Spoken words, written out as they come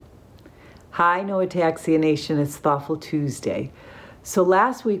Hi, No Ataxia Nation. It's Thoughtful Tuesday. So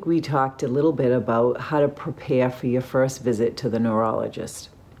last week we talked a little bit about how to prepare for your first visit to the neurologist.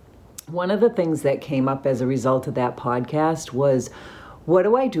 One of the things that came up as a result of that podcast was, what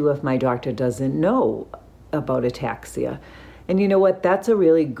do I do if my doctor doesn't know about ataxia? And you know what? That's a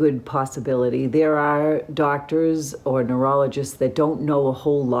really good possibility. There are doctors or neurologists that don't know a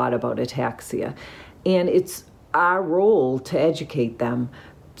whole lot about ataxia. And it's our role to educate them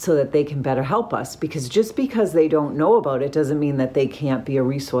so that they can better help us, because just because they don't know about it doesn't mean that they can't be a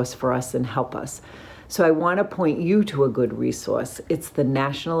resource for us and help us. So I want to point you to a good resource. It's the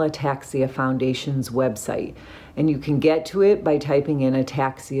National Ataxia Foundation's website, and you can get to it by typing in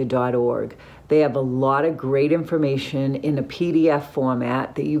ataxia.org. They have a lot of great information in a PDF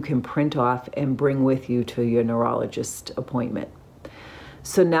format that you can print off and bring with you to your neurologist appointment.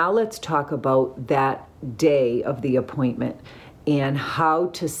 So now let's talk about that day of the appointment and how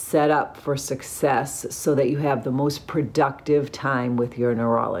to set up for success so that you have the most productive time with your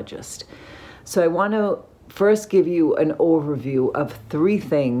neurologist. So I want to first give you an overview of 3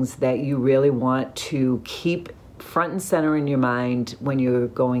 things that you really want to keep front and center in your mind when you're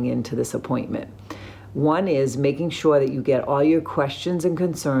going into this appointment. One is making sure that you get all your questions and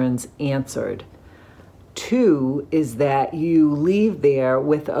concerns answered. 2 is that you leave there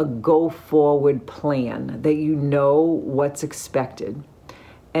with a go-forward plan, that you know what's expected.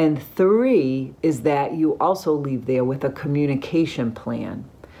 And 3 is that you also leave there with a communication plan.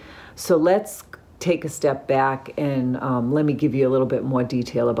 So let's take a step back and let me give you a little bit more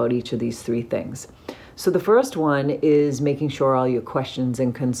detail about each of these 3 things. So the first one is making sure all your questions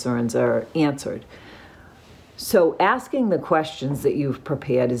and concerns are answered. So asking the questions that you've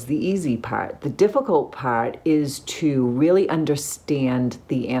prepared is the easy part. The difficult part is to really understand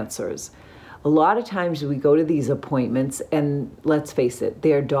the answers. A lot of times we go to these appointments and let's face it,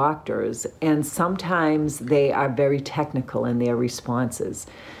 they're doctors, and sometimes they are very technical in their responses.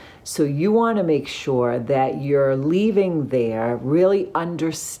 So you want to make sure that you're leaving there really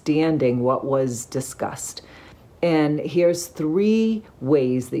understanding what was discussed. And here's 3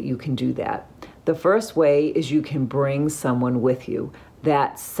 ways that you can do that. The first way is you can bring someone with you.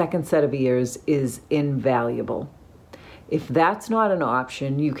 That second set of ears is invaluable. If that's not an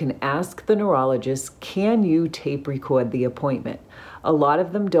option, you can ask the neurologist, can you tape record the appointment? A lot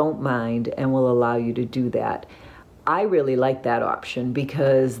of them don't mind and will allow you to do that. I really like that option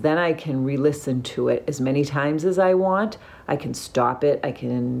because then I can re-listen to it as many times as I want. I can stop it, I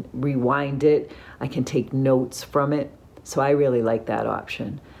can rewind it, I can take notes from it. So I really like that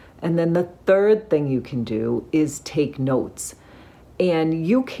option. And then the third thing you can do is take notes. And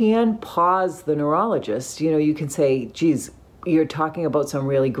you can pause the neurologist. You can say, geez, you're talking about some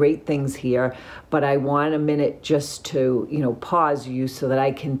really great things here, but I want a minute just to, pause you so that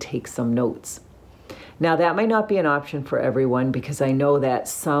I can take some notes. Now, that might not be an option for everyone because I know that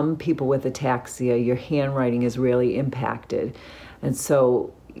some people with ataxia, your handwriting is really impacted. And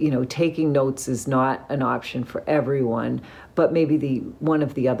so, taking notes is not an option for everyone, but maybe one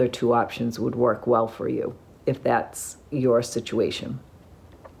of the other 2 options would work well for you if that's your situation.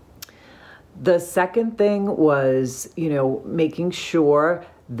 The second thing was, making sure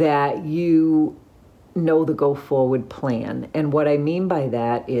that you know the go-forward plan. And what I mean by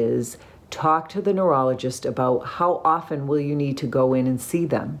that is talk to the neurologist about how often will you need to go in and see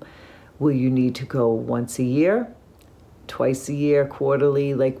them. Will you need to go once a year, twice a year,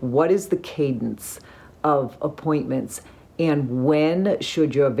 quarterly? Like, what is the cadence of appointments? And when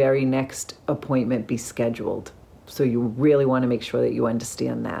should your very next appointment be scheduled? So you really want to make sure that you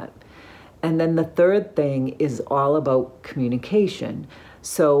understand that. And then the third thing is all about communication.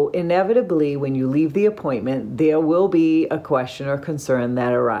 So inevitably, when you leave the appointment, there will be a question or concern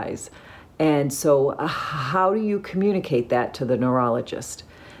that arise. And so how do you communicate that to the neurologist?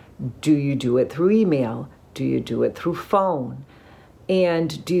 Do you do it through email? Do you do it through phone?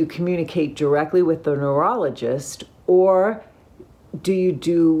 And do you communicate directly with the neurologist, or do you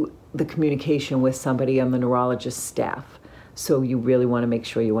do the communication with somebody on the neurologist staff? So you really want to make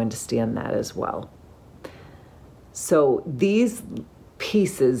sure you understand that as well. So these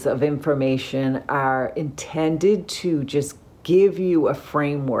pieces of information are intended to just give you a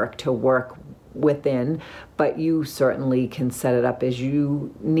framework to work within, but you certainly can set it up as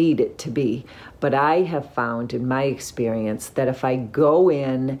you need it to be. But I have found in my experience that if I go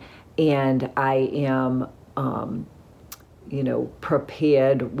in and I am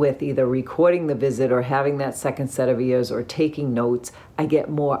prepared with either recording the visit or having that second set of ears or taking notes, I get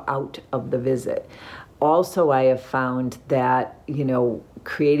more out of the visit. Also, I have found that,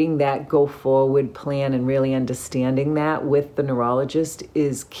 creating that go forward plan and really understanding that with the neurologist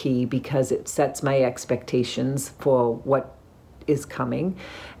is key, because it sets my expectations for what is coming,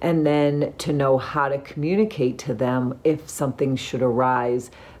 and then to know how to communicate to them if something should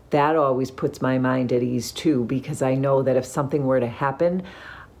arise. That always puts my mind at ease too, because I know that if something were to happen,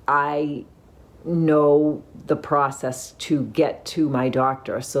 I know the process to get to my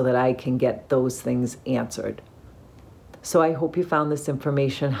doctor so that I can get those things answered. So I hope you found this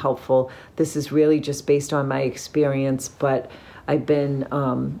information helpful. This is really just based on my experience, but I've been,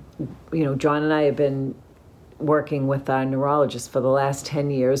 John and I have been working with our neurologist for the last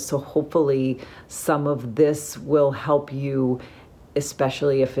 10 years, so hopefully some of this will help you,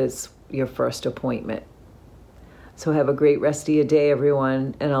 especially if it's your first appointment. So have a great rest of your day,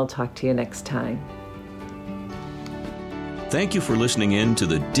 everyone, and I'll talk to you next time. Thank you for listening in to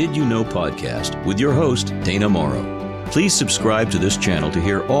the Did You Know podcast with your host, Dana Morrow. Please subscribe to this channel to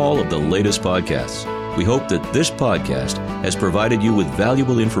hear all of the latest podcasts. We hope that this podcast has provided you with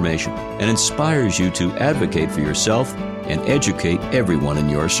valuable information and inspires you to advocate for yourself and educate everyone in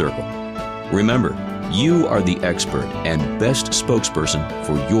your circle. Remember, you are the expert and best spokesperson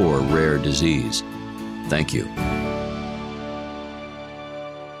for your rare disease. Thank you.